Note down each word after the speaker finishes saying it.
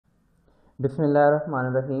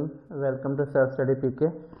बिस्मिल्लाहिर्रहमानिर्रहीम। Welcome to self study पीके।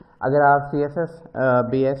 अगर आप CSS,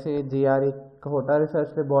 BSc, GRE, Kota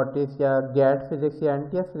research laboratories या गैट फिजिक्स या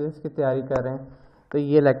NTS फिजिक्स की तैयारी कर रहे हैं तो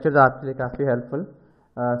ये लेक्चर्स आपके लिए काफ़ी हेल्पफुल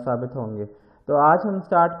साबित होंगे। तो आज हम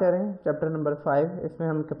स्टार्ट कर रहे हैं चैप्टर नंबर 5। इसमें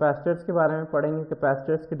हम कैपेसिटर्स के बारे में पढ़ेंगे।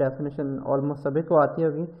 कैपेसिटर्स की डेफिनेशन ऑलमोस्ट सभी को आती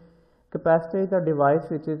होगी। Capacitor is a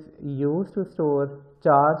device which is use to store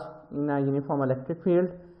charge in a uniform electric field.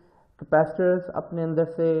 Capacitors अपने अंदर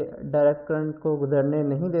से डायरेक्ट करंट को गुजरने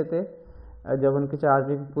नहीं देते जब उनकी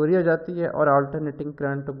चार्जिंग पूरी हो जाती है, और अल्टरनेटिंग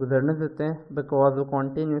करंट को गुजरने देते हैं बिकॉज वो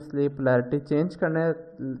कॉन्टीन्यूसली पोलैरिटी चेंज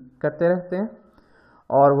करते रहते हैं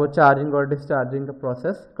और वो चार्जिंग और डिस्चार्जिंग का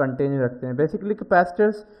प्रोसेस कंटिन्यू रखते हैं। बेसिकली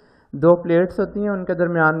कैपेसिटर्स दो प्लेट्स होती हैं, उनके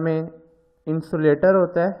दरमियान में इंसुलेटर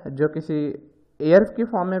होता है जो किसी एयर की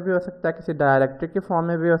फॉर्म में भी हो सकता है, किसी डाइलेक्ट्रिक की फॉर्म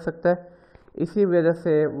में भी हो सकता है। इसी वजह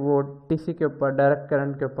से वो टीसी के ऊपर डायरेक्ट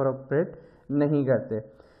करंट के ऊपर ऑपरेट नहीं करते।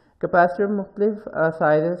 कैपेसिटर मुख्तलिफ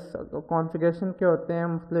साइजेस कॉन्फ़िगरेशन के होते हैं,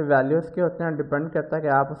 मुख्तलिफ वैल्यूज़ के होते हैं। डिपेंड करता है कि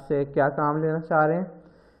आप उससे क्या काम लेना चाह रहे हैं।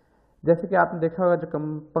 जैसे कि आपने देखा होगा जो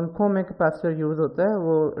पंखों में कैपेसिटर यूज़ होता है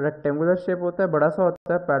वो रेक्टेंगुलर शेप होता है, बड़ा सा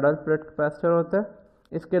होता है, पैडल प्लेट कैपेसिटर होता है।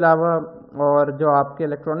 इसके अलावा और जो आपके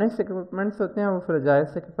इलेक्ट्रॉनिक्स इक्विपमेंट्स होते हैं वो फ्रेजाइल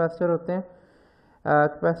से कैपेसिटर होते हैं।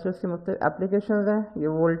 कैपेसिटर्स की मुख्तलिफ एप्लीकेशंस हैं। ये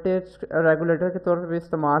वोल्टेज रेगुलेटर के तौर पे भी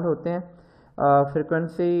इस्तेमाल होते हैं,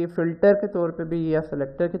 फ्रिक्वेंसी फ़िल्टर के तौर पे भी या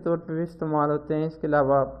सेलेक्टर के तौर पे भी इस्तेमाल होते हैं। इसके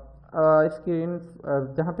अलावा इसकी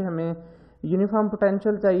जहाँ पे हमें यूनिफॉर्म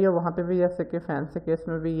पोटेंशियल चाहिए वहाँ पे भी, जैसे कि फैंस के केस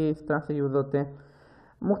में भी ये इस तरह से यूज़ होते हैं।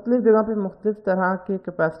 मुख्तलिफ जगह पे मुख्तलिफ तरह के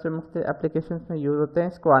कैपेसिटर मुख्तलिफ एप्लीकेशंस में यूज़ होते हैं।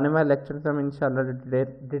 इसको आने वाले लेक्चर में हम इंशाल्लाह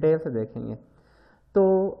डिटेल से देखेंगे। तो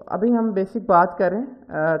अभी हम बेसिक बात करें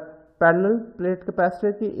पैरेलल प्लेट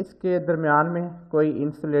कैपेसिटर की। इसके दरमियान में कोई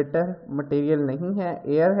इंसुलेटर मटेरियल नहीं है,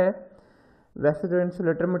 एयर है। वैसे जो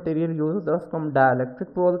इंसुलेटर मटेरियल यूज़ होता है उसको हम डाइलेक्ट्रिक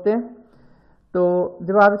बोलते हैं। तो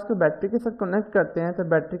जब आप इसको बैटरी के साथ कनेक्ट करते हैं तो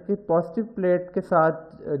बैटरी की पॉजिटिव प्लेट के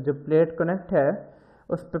साथ जो प्लेट कनेक्ट है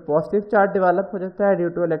उस पर पॉजिटिव चार्ज डेवलप हो जाता है ड्यू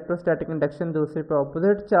टू इलेक्ट्रोस्टैटिक इंडक्शन। दूसरे पे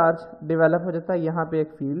ऑपोजिट चार्ज डेवलप हो जाता है। यहाँ पे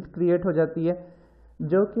एक फील्ड क्रिएट हो जाती है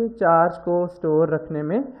जो कि चार्ज को स्टोर रखने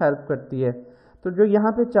में हेल्प करती है। तो जो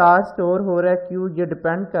यहाँ पे चार्ज स्टोर हो रहा है Q, ये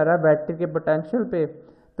डिपेंड कर रहा है बैटरी के पोटेंशियल पे।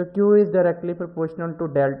 तो Q is directly proportional to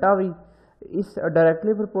delta V। इस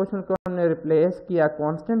डायरेक्टली प्रोपोर्शनल को हमने रिप्लेस किया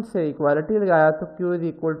कांस्टेंट से, इक्वालिटी लगाया, तो Q is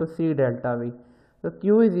equal to C delta V। तो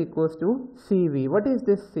Q is equal to CV। What is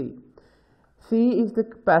this C? C is the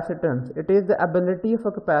capacitance. It is the ability of a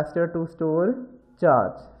capacitor to store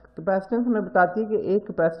charge. Capacitance हमें बताती है कि एक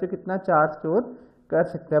capacitor कितना charge store कर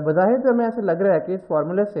सकता है। बज़ाहिर तो हमें ऐसा लग रहा है कि इस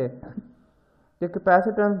फॉर्मूले से कि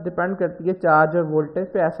कैपेसिटेंस डिपेंड करती है चार्ज और वोल्टेज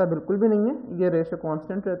पे, ऐसा बिल्कुल भी नहीं है। ये रेशो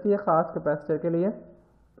कांस्टेंट रहती है ख़ास कैपेसिटर के लिए।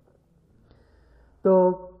 तो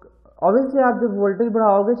ऑब्वियसली आप जब वोल्टेज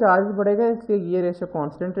बढ़ाओगे चार्ज भी बढ़ेगा, इसलिए ये रेशो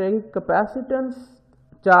कांस्टेंट रहेगी। कैपेसिटेंस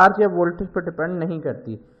चार्ज या वोल्टेज पर डिपेंड नहीं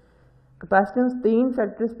करती। कैपेसिटेंस तीन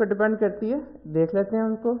फैक्टर्स पर डिपेंड करती है, देख लेते हैं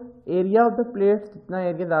उनको। एरिया ऑफ द प्लेट्स, जितना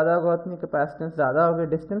एरिया ज़्यादा होगा उतनी कैपेसिटेंस ज़्यादा होगी।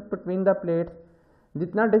 डिस्टेंस बिटवीन द प्लेट्स,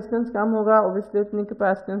 जितना डिस्टेंस कम होगा ओब्वियसली उतनी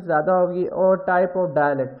कैपेसिटेंस ज़्यादा होगी। और टाइप ऑफ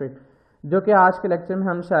डाइलेक्ट्रिक, जो कि आज के लेक्चर में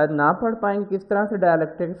हम शायद ना पढ़ पाएंगे किस तरह से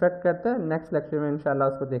डाइलेक्ट्रिक इफेक्ट करता है। नेक्स्ट लेक्चर में इंशाल्लाह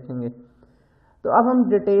उसको देखेंगे। तो अब हम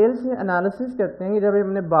डिटेल से एनालिसिस करते हैं कि जब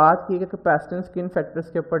हमने बात की कि कैपेसिटेंस किन फैक्टर्स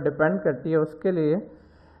के ऊपर डिपेंड करती है, उसके लिए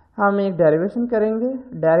हम एक डेरिवेशन करेंगे।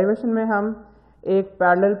 डेरिवेशन में हम एक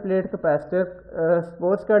पैरेलल प्लेट कैपेसिटर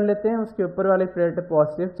सपोज कर लेते हैं। उसके ऊपर वाली प्लेट पे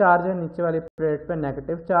पॉजिटिव चार्ज है, नीचे वाली प्लेट पे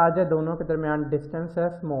नेगेटिव चार्ज है। दोनों के दरमियान डिस्टेंस है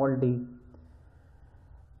स्मॉल d।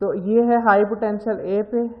 तो ये है हाई पोटेंशियल A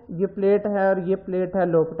पे ये प्लेट है, और ये प्लेट है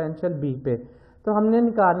लो पोटेंशियल B पे। तो हमने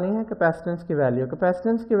निकालनी है कैपेसिटेंस की वैल्यू।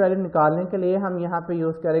 कैपेसिटेंस की वैल्यू निकालने के लिए हम यहाँ पे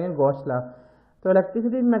यूज़ करेंगे गॉस लॉ। तो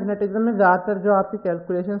इलेक्ट्रिसिटी मैग्नेटिज्म में ज़्यादातर जो आपकी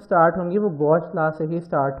कैलकुलेशन स्टार्ट होंगी वो गॉस लॉ से ही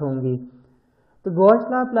स्टार्ट होंगी। तो गॉस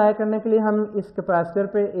लॉ अप्लाई करने के लिए हम इस कैपेसिटर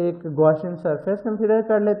पे एक गॉसियन सरफेस कंसीडर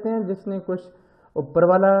कर लेते हैं जिसने कुछ ऊपर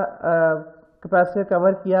वाला कैपेसिटर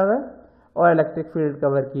कवर किया हुआ है और इलेक्ट्रिक फील्ड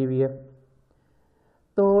कवर की हुई है।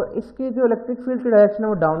 तो इसकी जो इलेक्ट्रिक फील्ड की डायरेक्शन है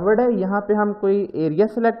वो डाउनवर्ड है। यहाँ पे हम कोई एरिया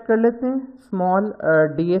सेलेक्ट कर लेते हैं, स्मॉल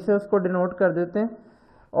DA से उसको डिनोट कर देते हैं,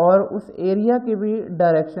 और उस एरिया की भी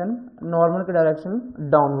डायरेक्शन नॉर्मल की डायरेक्शन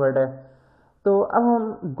डाउनवर्ड है। तो अब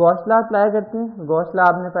हम गॉस लॉ अप्लाई करते हैं। गॉस लॉ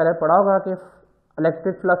आपने पहले पढ़ा होगा कि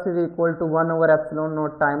electric flux is equal to 1/ε0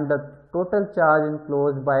 time the total charge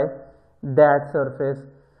enclosed by that surface.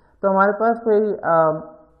 तो हमारे पास कोई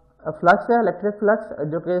फ्लक्स है, इलेक्ट्रिक फ्लक्स,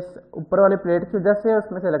 जो कि इस ऊपर वाली प्लेट की वजह से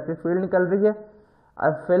उसमें से इलेक्ट्रिक फील्ड निकल रही है।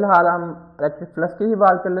 अब फिलहाल हम इलेक्ट्रिक फ्लक्स की ही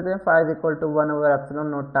बात कर लेते हैं। Phi is equal to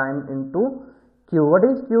 1/ε0 time into Q। What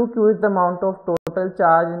is Q? Q is the amount of total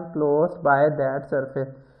charge enclosed by that surface.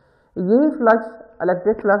 यही flux,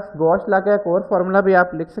 electric flux Gauss law का एक और फॉर्मूला भी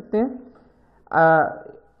आप लिख सकते हैं।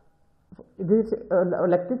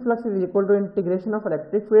 Electric flux is equal to integration of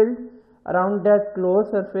electric field around that close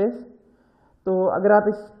surface. तो अगर आप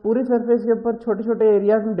इस पूरी सरफेस के ऊपर छोटे छोटे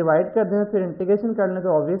एरियाज में डिवाइड कर दें फिर इंटीग्रेशन कर लें तो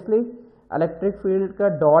ऑब्वियसली इलेक्ट्रिक फील्ड का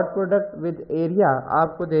डॉट प्रोडक्ट विद एरिया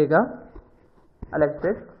आपको देगा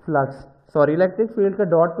इलेक्ट्रिक फ्लक्स, इलेक्ट्रिक फील्ड का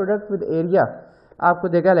डॉट प्रोडक्ट विद एरिया आपको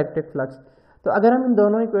देगा इलेक्ट्रिक फ्लक्स। तो अगर हम इन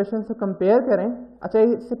दोनों इक्वेशन से कंपेयर करें, अच्छा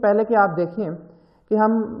इससे पहले कि आप देखिए कि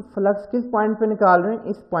हम फ्लक्स किस पॉइंट पे निकाल रहे हैं,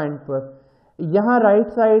 इस पॉइंट पर यहाँ राइट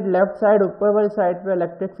साइड लेफ्ट साइड ऊपर वाली साइड पे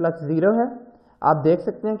इलेक्ट्रिक फ्लक्स जीरो है। आप देख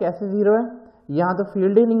सकते हैं कैसे जीरो है, यहाँ तो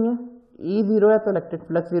फील्ड ही नहीं है, ई जीरो है तो इलेक्ट्रिक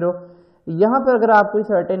फ्लक्स जीरो। यहाँ पर अगर आप कोई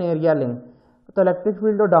सर्टेन एरिया लें तो इलेक्ट्रिक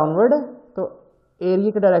फील्ड तो डाउनवर्ड है तो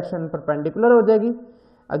एरिया की डायरेक्शन परपेंडिकुलर हो जाएगी,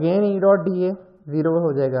 again E dot D A zero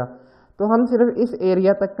हो जाएगा। तो हम सिर्फ इस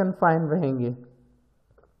एरिया तक कन्फाइन रहेंगे।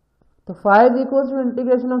 तो phi is equal to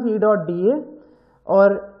integration of E dot D A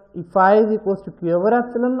और phi is equal to Q over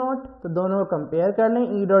epsilon not. तो दोनों को कंपेयर कर लें,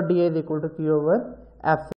 E dot D A is equal to Q over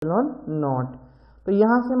epsilon not. तो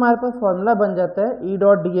यहाँ से हमारे पास फॉर्मूला बन जाता है E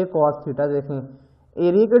dot D A cos theta. देखें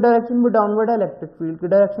एरिया की डायरेक्शन भी डाउनवर्ड है, इलेक्ट्रिक फील्ड की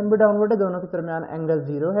डायरेक्शन भी डाउनवर्ड है, दोनों के दरमियान एंगल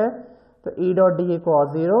जीरो है तो E dot D A cos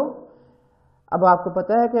zero. अब आपको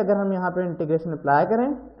पता है कि अगर हम यहाँ पे इंटीग्रेशन अप्लाई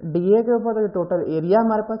करें डी ए के ऊपर तो टोटल एरिया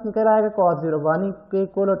हमारे पास निकल आएगा कॉस जीरो 1 के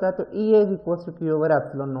इक्वल होता है, तो ई ए is equal to Q over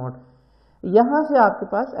epsilon not. यहाँ से आपके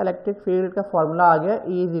पास इलेक्ट्रिक फील्ड का फॉर्मूला आ गया,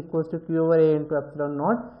 E is equal to Q over A into epsilon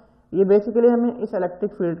not. ये बेसिकली हमें इस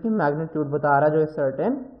इलेक्ट्रिक फील्ड की मैग्नीट्यूड बता रहा है जो इस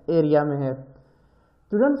सर्टेन एरिया में है।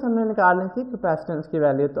 स्टूडेंट्स हमने निकालनी थी कैपेसिटेंस की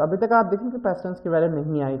वैल्यू, तो अभी तक आप देखें कैपेसिटेंस की वैल्यू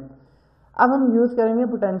नहीं आई। अब हम यूज करेंगे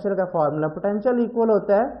पोटेंशियल का फॉर्मूला। पोटेंशियल इक्वल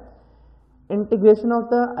होता है integration of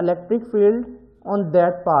the electric field on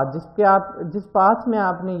that path, जिस पाथ में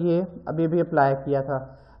आपने ये अभी भी अप्लाई किया था।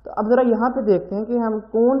 तो अब जरा यहाँ पे देखते हैं कि हम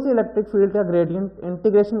कौन सी इलेक्ट्रिक फील्ड का ग्रेडियंट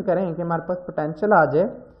इंटीग्रेशन करें कि हमारे पास पोटेंशियल आ जाए।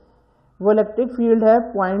 वो इलेक्ट्रिक फील्ड है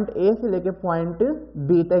पॉइंट ए से लेके पॉइंट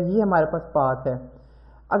बी तक, ये हमारे पास पाथ है।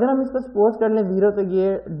 अगर हम इसको सपोज कर लें जीरो, तो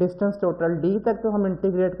ये डिस्टेंस टोटल डी तक, तो हम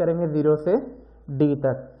इंटीग्रेट करेंगे जीरो से डी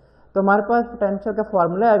तक। तो हमारे पास पोटेंशियल का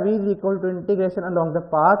फॉर्मूला है we is equal to integration along the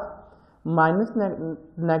path minus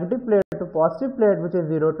negative plate to positive plate which is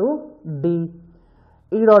zero to D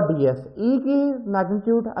E dot D S. ई की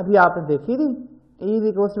मैग्नीट्यूड अभी आपने देखी थी, E is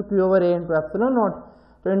equal to Q over A into epsilon not.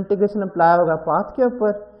 तो integration apply होगा path के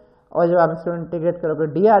ऊपर और जब आप इसको इंटीग्रेट करोगे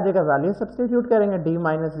डी आ जाएगा, वैल्यू सब्स्टिट्यूट करेंगे डी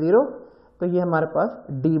माइनस जीरो, तो ये हमारे पास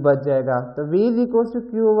डी बच जाएगा। तो v is equal to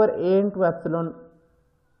Q over A into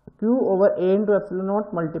epsilon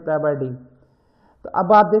not multiply by D. तो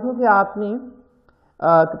अब आप देखो कि आपने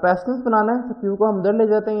कैपेसिटेंस बनाना है, तो क्यू को हम उधर ले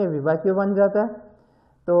जाते हैं, ये वी बाई क्यू बन जाता है।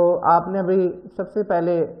 तो आपने अभी सबसे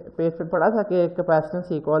पहले पेज पे पढ़ा था कि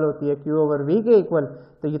कैपेसिटेंस इक्वल होती है क्यू ओवर वी के इक्वल,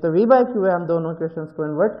 तो ये तो वी बाई क्यू है, हम दोनों इक्वेशंस को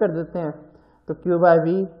इन्वर्ट कर देते हैं। तो Q by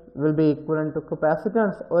we will be equal to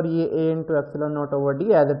capacitance और ये ए into epsilon not over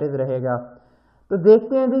D as it is रहेगा। तो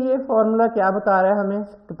देखते हैं जी ये फॉर्मूला क्या बता रहा है हमें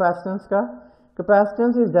कैपेसिटेंस का।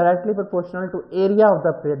 Capacitance is directly proportional to area of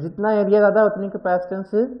the plate. जितना एरिया ज़्यादा उतनी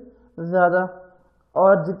कैपेसिटेंस ज़्यादा,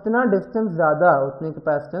 और जितना डिस्टेंस ज़्यादा उतनी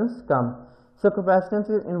capacitance come. So capacitance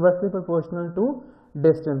is inversely proportional to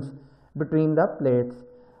distance between the plates.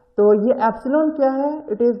 तो ये एप्सिलॉन क्या है,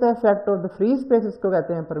 it is the effect of the free space, इसको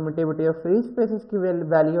कहते हैं परमिटिविटी ऑफ फ्री स्पेस। इसकी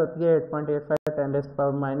वैल्यू होती है 8.85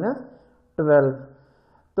 10⁻12।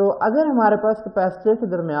 तो अगर हमारे पास कैपेसिटर के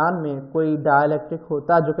दरमियान में कोई डाइलेक्ट्रिक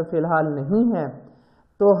होता जो कि फिलहाल नहीं है,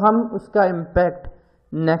 तो हम उसका इम्पैक्ट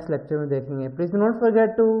नेक्स्ट लेक्चर में देखेंगे। Please do not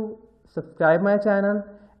forget to subscribe my channel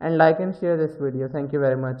and like and share this video. Thank you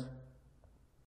very much.